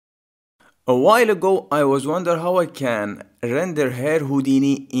A while ago, I was wondering how I can render hair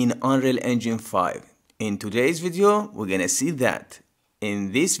Houdini in Unreal Engine 5. In today's video, we're gonna see that.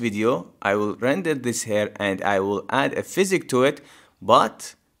 In this video, I will render this hair and I will add a physics to it,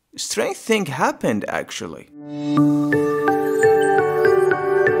 but strange thing happened actually.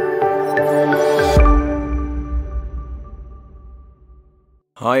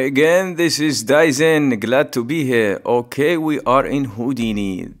 Hi again, this is Dyson, glad to be here. Okay, we are in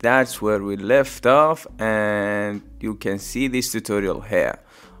Houdini, that's where we left off and you can see this tutorial here.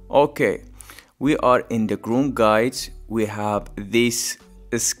 Okay, we are in the groom guides, we have this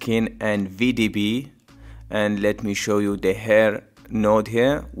skin and VDB, and let me show you the hair node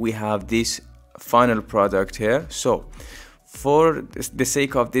here. We have this final product here. So for the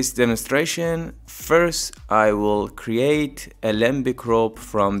sake of this demonstration, first I will create Alembic ROP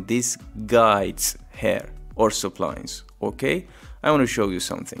from these guides here or sublines. Okay, I want to show you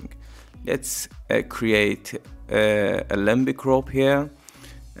something. Let's create Alembic ROP here,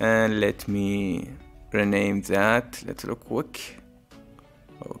 and let me rename that. Let's look quick.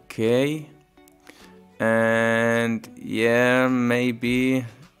 Okay, and yeah, maybe.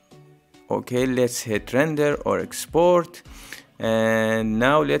 Okay, let's hit render or export, and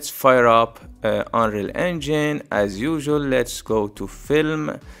now let's fire up Unreal Engine. As usual, let's go to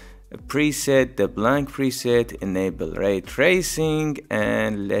film preset, the blank preset, enable ray tracing,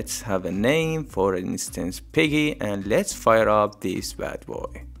 and let's have a name, for instance Piggy, and let's fire up this bad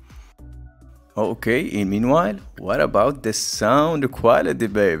boy. Okay, in meanwhile, what about the sound quality,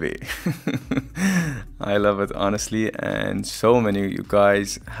 baby? I love it honestly, and so many of you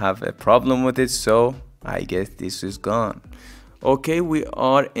guys have a problem with it, so I guess this is gone. Okay, we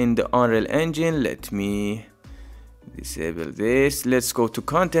are in the Unreal Engine. Let me disable this. Let's go to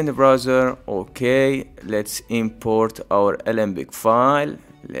content browser. Okay, let's import our Alembic file.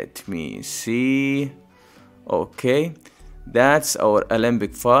 Let me see. Okay, that's our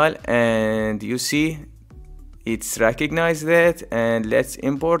Alembic file, and you see it's recognized that, and let's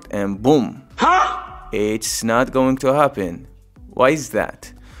import, and boom, it's not going to happen. Why is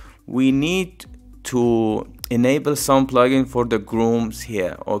that? We need to enable some plugin for the grooms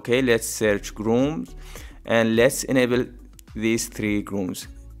here. Okay, let's search grooms and let's enable these three grooms.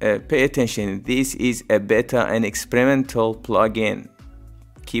 Pay attention, this is a beta and experimental plugin,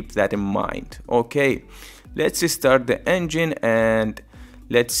 keep that in mind. Okay, let's start the engine and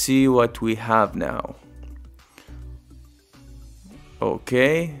let's see what we have now.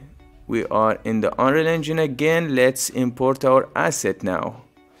 Okay, we are in the Unreal Engine again. Let's import our asset now.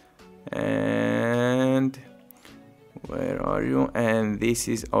 And where are you? And this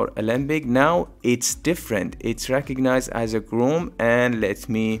is our Alembic. Now it's different, it's recognized as a groom, and let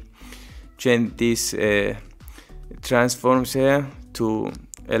me change this transforms here to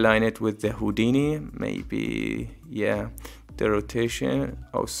align it with the Houdini. Maybe, yeah, the rotation,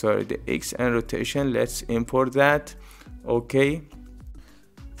 oh sorry, the X and rotation. Let's import that. Okay,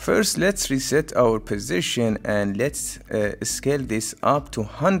 first let's reset our position and let's scale this up to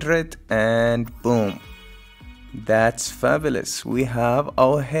 100, and boom, that's fabulous. We have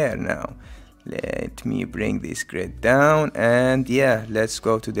our hair now. Let me bring this grid down, and yeah, let's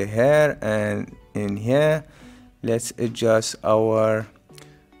go to the hair, and in here let's adjust our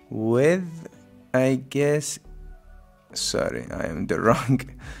width, I guess. Sorry, I am the wrong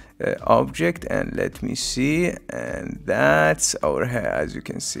object, and let me see, and that's our hair. As you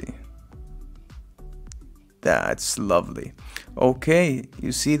can see, that's lovely. Okay,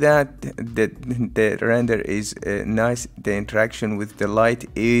 you see that the render is nice, the interaction with the light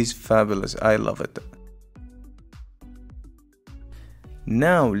is fabulous. I love it.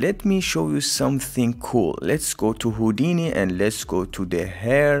 Now let me show you something cool. Let's go to Houdini and let's go to the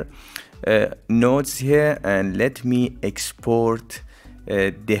hair nodes here, and let me export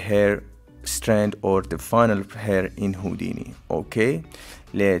the hair strand or the final hair in Houdini. Okay,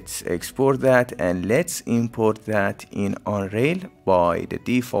 let's export that and let's import that in Unreal by the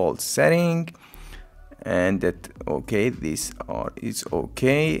default setting, and that okay, this is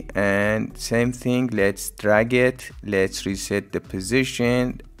okay, and same thing, let's drag it, let's reset the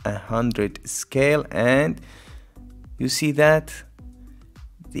position 100 scale, and you see that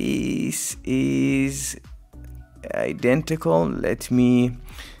this is identical. Let me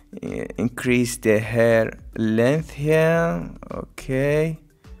increase the hair length here. Okay,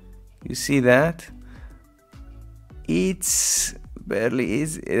 you see that it's barely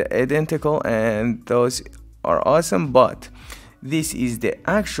is identical, and those are awesome, but this is the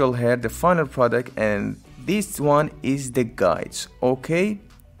actual hair, the final product, and this one is the guides. Okay,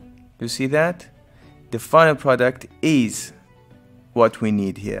 you see that the final product is what we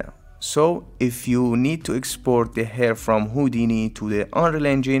need here. So if you need to export the hair from Houdini to the Unreal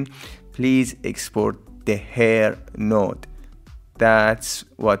Engine, please export the hair node. That's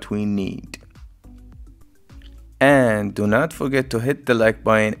what we need. And do not forget to hit the like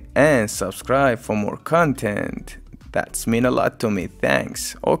button and subscribe for more content. That's mean a lot to me.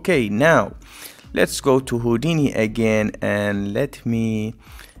 Thanks. Okay, now let's go to Houdini again and let me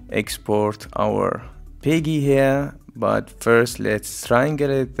export our piggy here. But first let's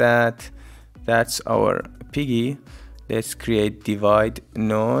triangulate that. That's our piggy. Let's create divide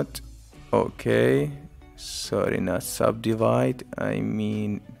node. Okay, sorry, not subdivide, I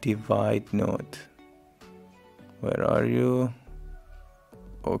mean divide node. Where are you?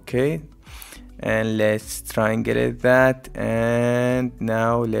 Okay, and let's triangulate that, and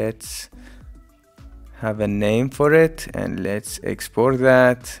now let's have a name for it, and let's export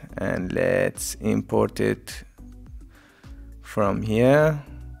that, and let's import it from here.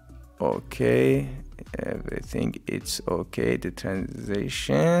 Okay, everything it's okay. The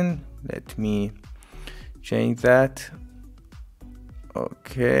transition, let me change that.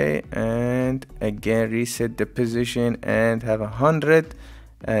 Okay, and again reset the position and have 100,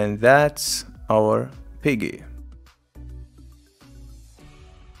 and that's our piggy.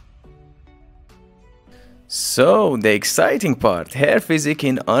 So the exciting part, hair physics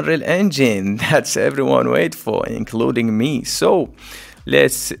in Unreal Engine. That's everyone wait for, including me. So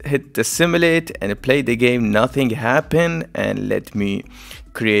let's hit the simulate and play the game. Nothing happened, and let me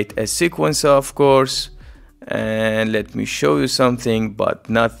create a sequence, of course, and let me show you something, but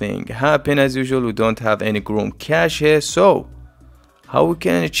nothing happened as usual. We don't have any groom cache here. So how we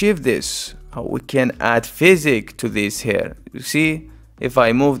can achieve this? How we can add physics to this hair? You see, if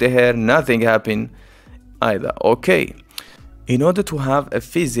I move the hair, nothing happened either. Okay, in order to have a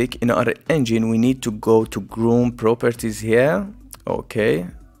physics in our engine, we need to go to groom properties here. Okay,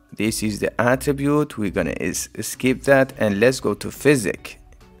 this is the attribute. We're gonna skip that and let's go to physics.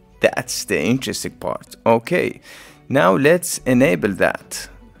 That's the interesting part. Okay, now let's enable that,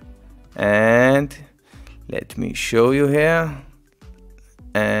 and let me show you here,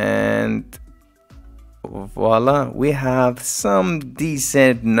 and voila, we have some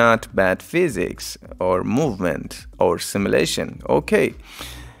decent, not bad physics or movement or simulation. Okay,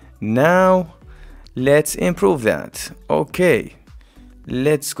 now let's improve that. Okay,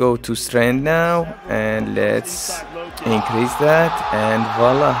 let's go to strength now, and let's increase that, and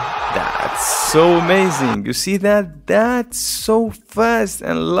voila, that's so amazing. You see that? That's so fast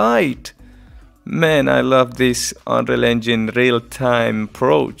and light. Man, I love this Unreal Engine real-time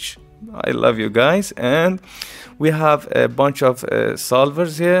approach. I love you guys. And we have a bunch of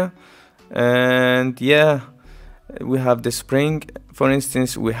solvers here, and yeah, we have the spring, for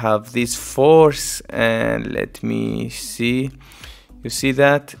instance. We have this force, and let me see. You see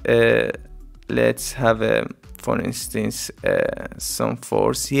that? Let's have a, for instance, some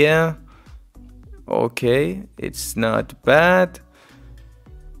force here. Okay, it's not bad.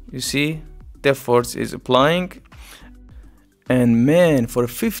 You see, the force is applying. And man, for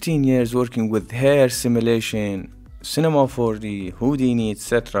 15 years working with hair simulation, Cinema 4D, Houdini,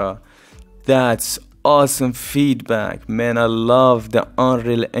 etc., that's awesome feedback. Man, I love the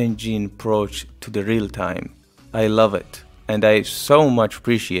Unreal Engine approach to the real time. I love it, and I so much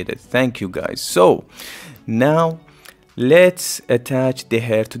appreciate it. Thank you guys. So now let's attach the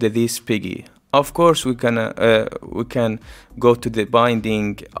hair to this piggy. Of course, we can go to the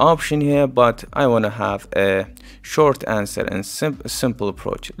binding option here, but I want to have a short answer and simple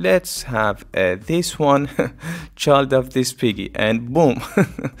approach. Let's have this one, child of this piggy, and boom.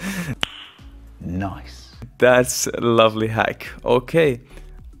 Nice. That's a lovely hack. Okay,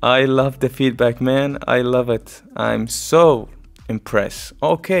 I love the feedback, man. I love it. I'm so impressed.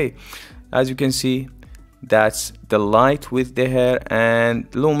 Okay, as you can see, that's the light with the hair, and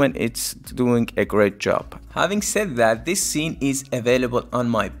Lumen, it's doing a great job. Having said that, this scene is available on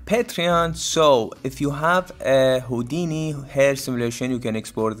my Patreon, so if you have a Houdini hair simulation, you can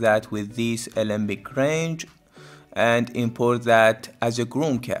export that with this Alembic range and import that as a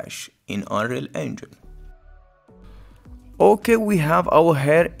groom cache in Unreal Engine. Okay, we have our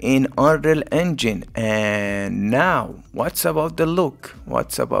hair in Unreal Engine, and now what's about the look?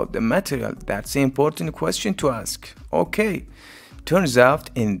 What's about the material? That's an important question to ask. Okay, turns out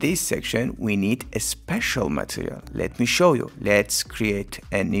in this section we need a special material. Let me show you. Let's create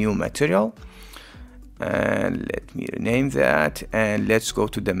a new material, and let me rename that, and let's go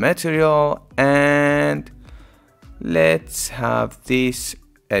to the material, and let's have this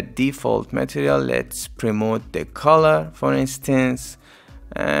a default material. Let's promote the color, for instance,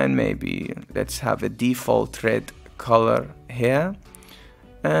 and maybe let's have a default red color here,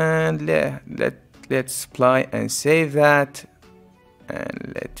 and let's apply and save that.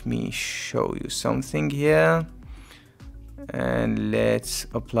 And let me show you something here, and let's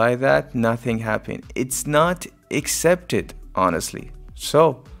apply that. Nothing happened. It's not accepted, honestly.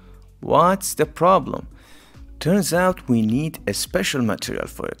 So what's the problem? Turns out we need a special material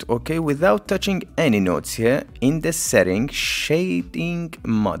for it. Okay, without touching any nodes here, in the setting shading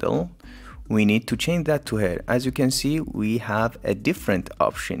model, we need to change that to hair. As you can see, we have a different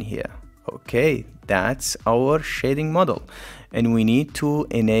option here. Okay, that's our shading model, and we need to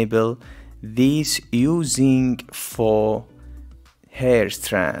enable this using for hair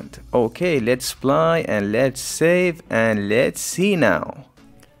strand. Okay, let's apply and let's save, and let's see now.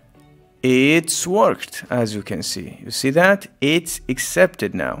 It's worked. As you can see, you see that it's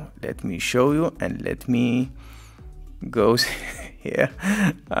accepted now. Let me show you, and let me go here.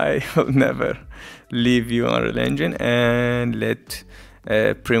 I will never leave you Unreal Engine, and let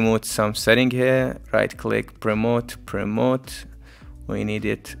promote some setting here. Right click, promote. We need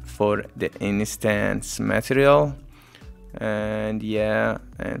it for the instance material, and yeah,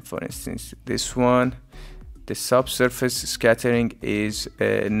 and for instance this one, the subsurface scattering is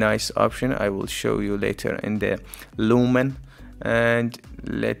a nice option. I will show you later in the Lumen. And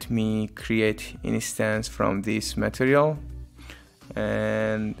let me create instance from this material,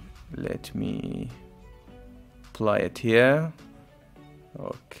 and let me apply it here.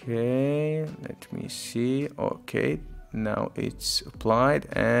 Okay, let me see. Okay, now it's applied,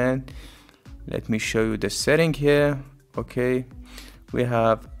 and let me show you the setting here. Okay, we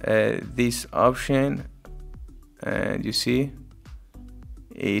have this option, and you see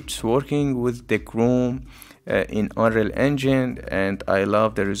it's working with the groom in Unreal Engine, and I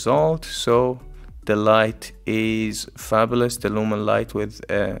love the result. So the light is fabulous, the Lumen light with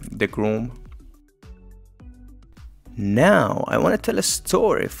the groom. Now I want to tell a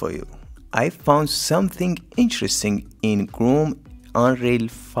story for you. I found something interesting in Groom Unreal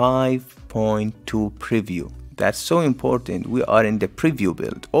 5.2 preview. That's so important. We are in the preview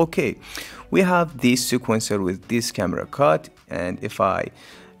build. Okay, we have this sequencer with this camera cut, and if I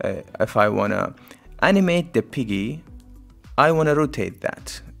wanna animate the piggy, I wanna rotate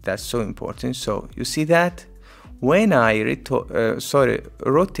that. That's so important. So you see that when I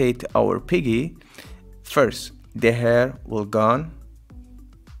rotate our piggy, first the hair will gone,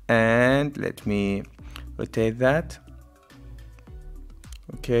 and let me rotate that.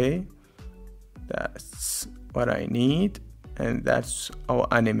 Okay, that's what I need, and that's our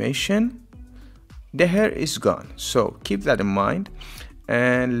animation. The hair is gone, so keep that in mind.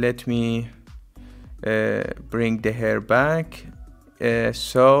 And let me bring the hair back.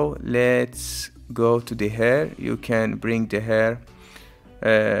 So let's go to the hair. You can bring the hair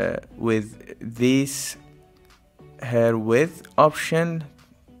with this hair width option.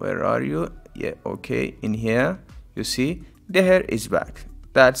 Where are you? Yeah, okay, in here you see the hair is back.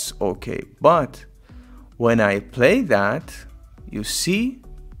 That's okay, but when I play that, you see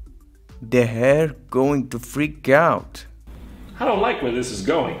the hair going to freak out. I don't like where this is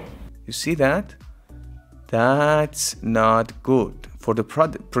going. You see that? That's not good for the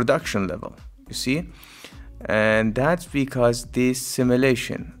production level, you see? And that's because this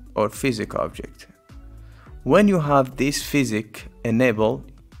simulation or physics object, when you have this physics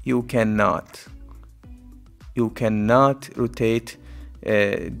enabled, you cannot rotate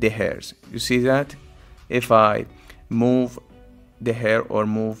the hairs. You see that? If I move the hair or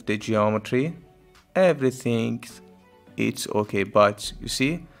move the geometry, everything it's okay, but you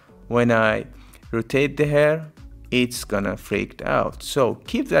see when I rotate the hair, it's gonna freak out. So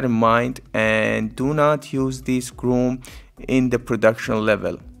keep that in mind, and do not use this groom in the production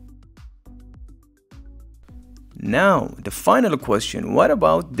level. Now the final question, what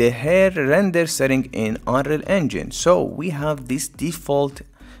about the hair render setting in Unreal Engine? So we have this default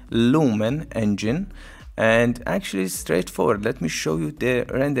Lumen engine, and actually it's straightforward. Let me show you the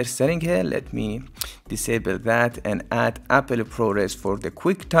render setting here. Let me disable that and add Apple ProRes for the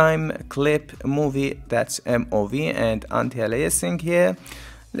QuickTime clip movie, that's MOV, and anti-aliasing here.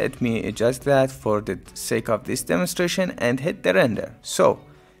 Let me adjust that for the sake of this demonstration and hit the render. So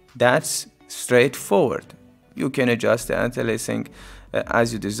that's straightforward. You can adjust the anti-aliasing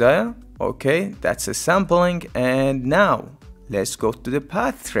as you desire. Okay, that's a sampling, and now let's go to the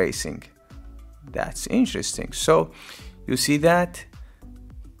path tracing. That's interesting. So you see that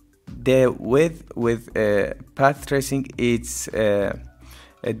the with path tracing, it's a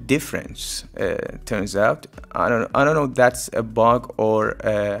difference. Turns out I don't know if that's a bug or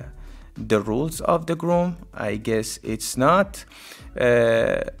the rules of the groom. I guess it's not.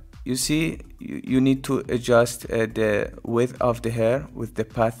 you see you need to adjust the width of the hair with the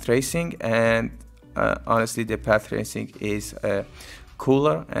path tracing, and honestly the path tracing is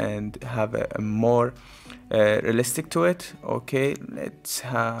cooler and have a more realistic to it. Okay, let's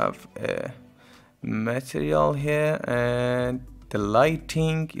have a material here, and the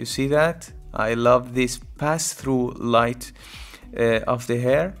lighting, you see that I love this pass-through light of the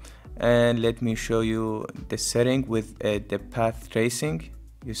hair. And let me show you the setting with the path tracing.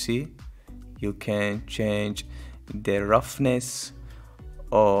 You see you can change the roughness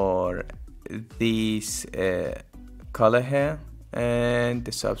or this color here, and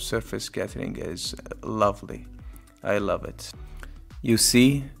the subsurface scattering is lovely. I love it. You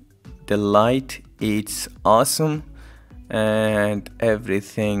see the light, it's awesome, and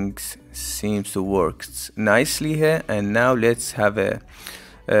everything seems to work nicely here. And now let's have a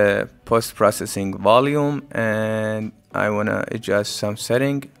post-processing volume, and I want to adjust some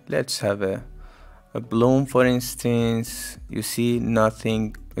setting. Let's have a bloom, for instance. You see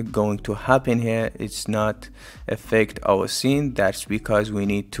nothing going to happen here. It's not affect our scene. That's because we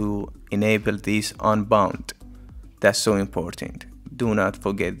need to enable this unbound. That's so important. Do not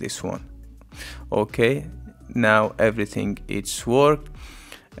forget this one. Okay, now everything it's worked.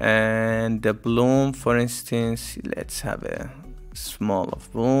 And the bloom, for instance, let's have a small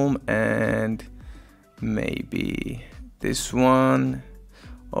of bloom, and maybe this one.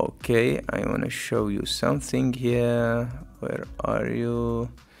 Okay, I want to show you something here. Where are you?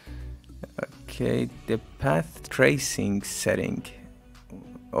 Okay, the path tracing setting.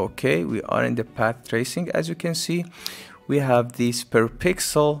 Okay, we are in the path tracing. As you can see, we have this per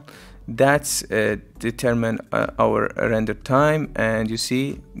pixel. That's determine our render time, and you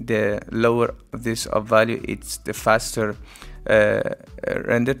see the lower this of value, it's the faster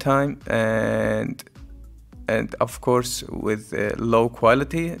render time, and of course with low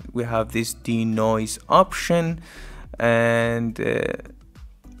quality we have this denoise option. And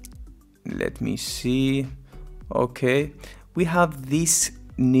let me see. Okay, we have this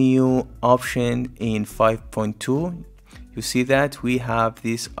new option in 5.2. You see that we have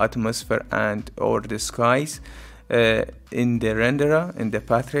this atmosphere and or the skies in the renderer, in the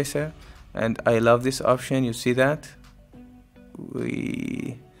path tracer, and I love this option. You see that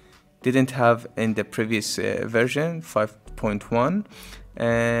we didn't have in the previous version 5.1,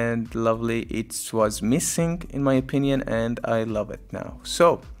 and lovely, it was missing in my opinion, and I love it now.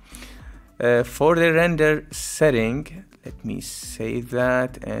 So for the render setting, let me save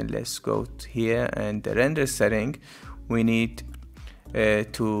that, and let's go here, and the render setting, we need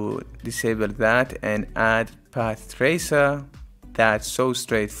to disable that and add path tracer. That's so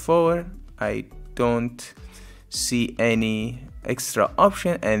straightforward. I don't see any extra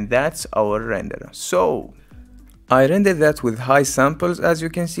option, and that's our renderer. So I rendered that with high samples. As you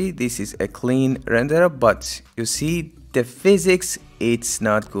can see, this is a clean renderer, but you see the physics, it's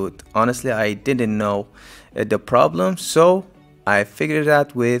not good. Honestly, I didn't know the problem, so I figured it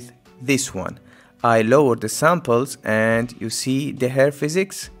out with this one. I lowered the samples, and you see the hair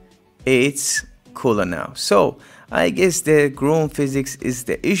physics, it's cooler now. So I guess the groom physics is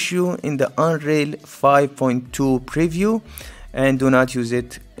the issue in the Unreal 5.2 preview, and do not use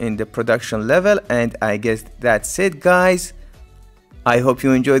it in the production level. And I guess that's it, guys. I hope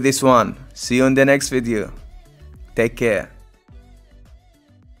you enjoyed this one. See you in the next video. Take care.